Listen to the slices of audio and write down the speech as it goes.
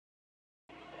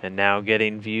And now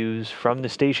getting views from the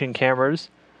station cameras.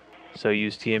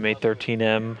 Soyuz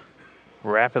TMA-13M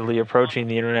rapidly approaching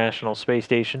the International Space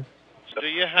Station. Do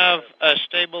you have a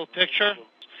stable picture?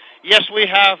 Yes, we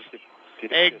have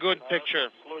a good picture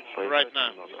right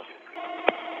now.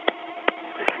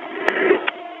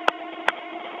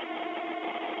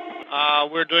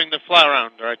 We're doing the fly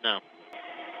around right now.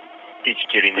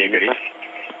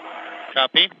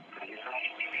 Copy.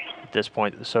 At this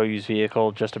point, the Soyuz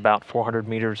vehicle just about 400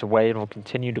 meters away. It will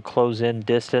continue to close in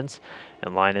distance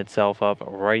and line itself up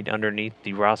right underneath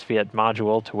the Roscosmos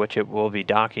module to which it will be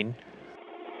docking.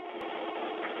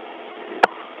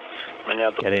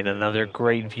 Getting another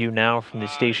great view now from the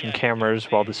station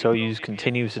cameras while the Soyuz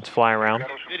continues its fly around.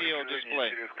 Video display.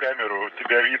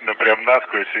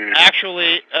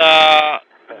 Actually,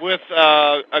 with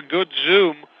a good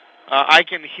zoom, I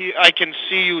can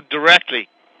see you directly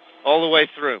all the way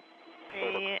through.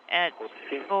 At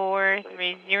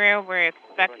 430, we're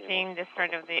expecting the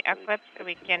start of the eclipse, so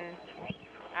we can...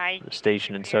 The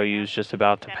station and Soyuz just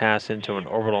about to pass into an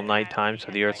orbital nighttime,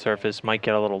 so the Earth's surface might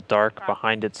get a little dark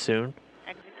behind it soon.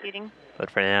 Executing. But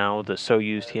for now, the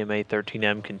Soyuz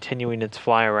TMA-13M continuing its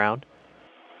fly around.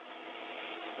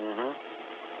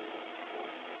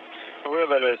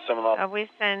 We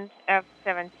sent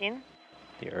F-17.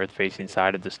 The Earth-facing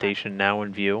side of the station now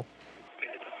in view.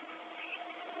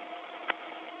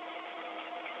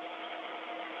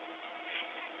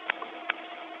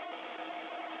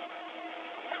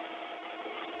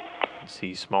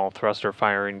 See small thruster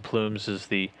firing plumes as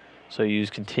the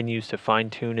Soyuz continues to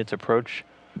fine-tune its approach.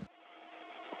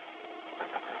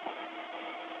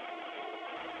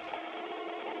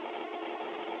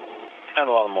 And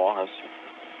one more.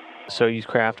 Soyuz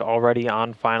craft already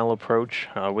on final approach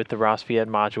with the Roscosmos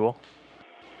module.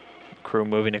 Crew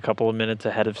moving a couple of minutes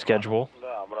ahead of schedule.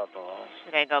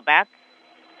 Should I go back?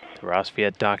 The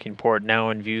Roscosmos docking port now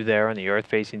in view there on the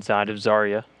Earth-facing side of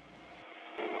Zarya.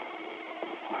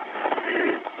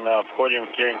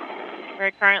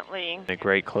 We're currently... A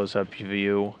great close-up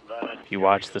view. If you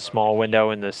watch the small window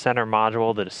in the center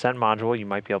module, the descent module, you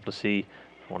might be able to see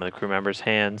one of the crew members'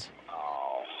 hands.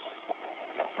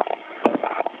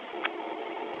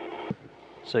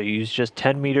 Soyuz just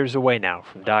 10 meters away now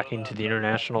from docking to the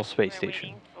International Space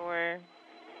Station.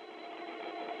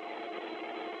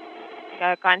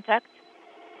 For contact.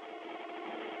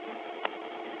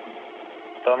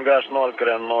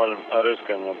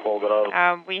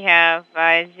 We have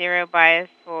 0 bias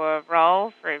for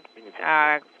roll, for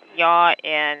yaw,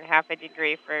 and half a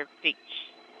degree for pitch.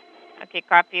 Okay,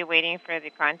 copy, waiting for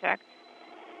the contact.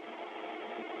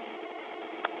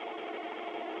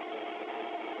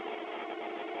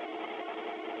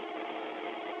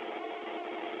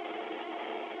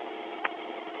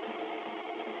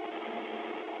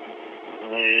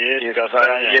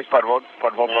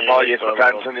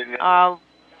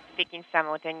 Speaking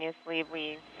simultaneously,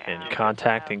 and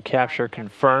contact and capture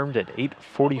confirmed at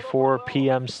 8:44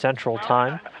 p.m. Central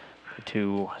Time. The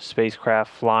two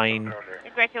spacecraft flying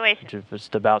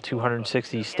just about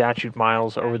 260 statute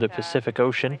miles over the Pacific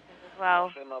Ocean.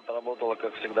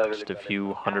 Just a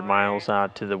few hundred miles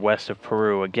out to the west of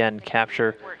Peru. Again,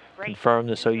 capture confirmed.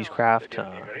 The Soyuz craft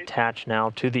attached now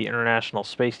to the International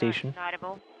Space Station.